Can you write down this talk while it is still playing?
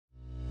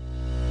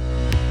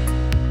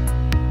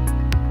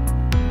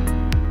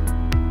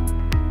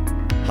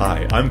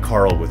I'm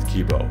Carl with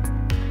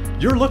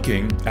Keebo. You're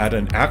looking at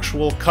an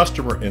actual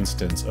customer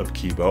instance of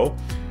Keebo,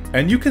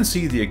 and you can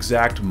see the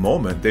exact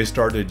moment they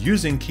started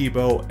using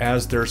Keebo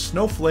as their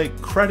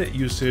Snowflake credit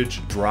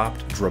usage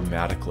dropped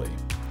dramatically.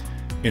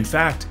 In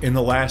fact, in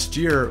the last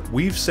year,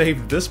 we've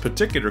saved this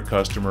particular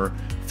customer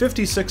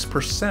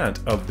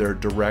 56% of their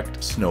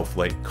direct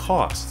Snowflake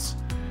costs.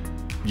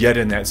 Yet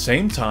in that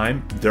same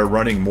time, they're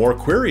running more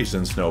queries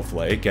in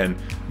Snowflake, and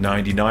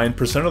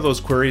 99% of those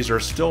queries are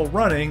still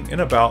running in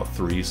about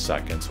 3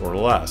 seconds or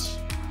less.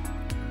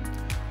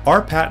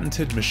 Our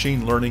patented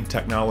machine learning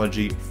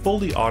technology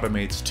fully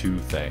automates two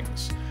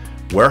things: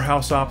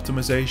 warehouse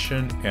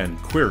optimization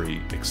and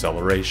query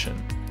acceleration.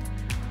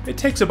 It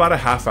takes about a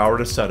half hour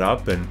to set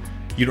up, and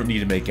you don't need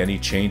to make any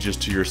changes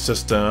to your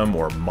system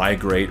or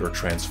migrate or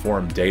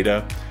transform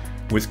data.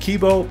 With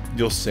Keebo,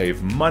 you'll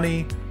save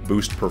money,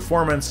 boost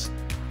performance,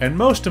 and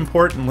most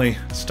importantly,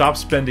 stop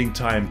spending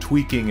time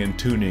tweaking and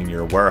tuning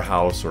your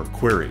warehouse or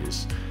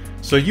queries,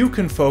 so you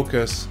can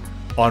focus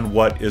on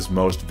what is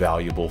most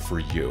valuable for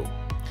you.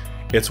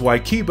 It's why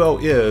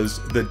Keebo is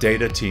the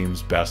data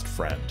team's best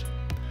friend.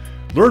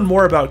 Learn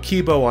more about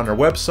Keebo on our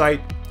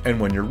website, and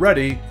when you're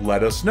ready,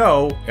 let us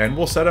know and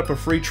we'll set up a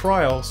free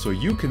trial so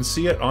you can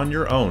see it on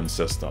your own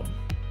system.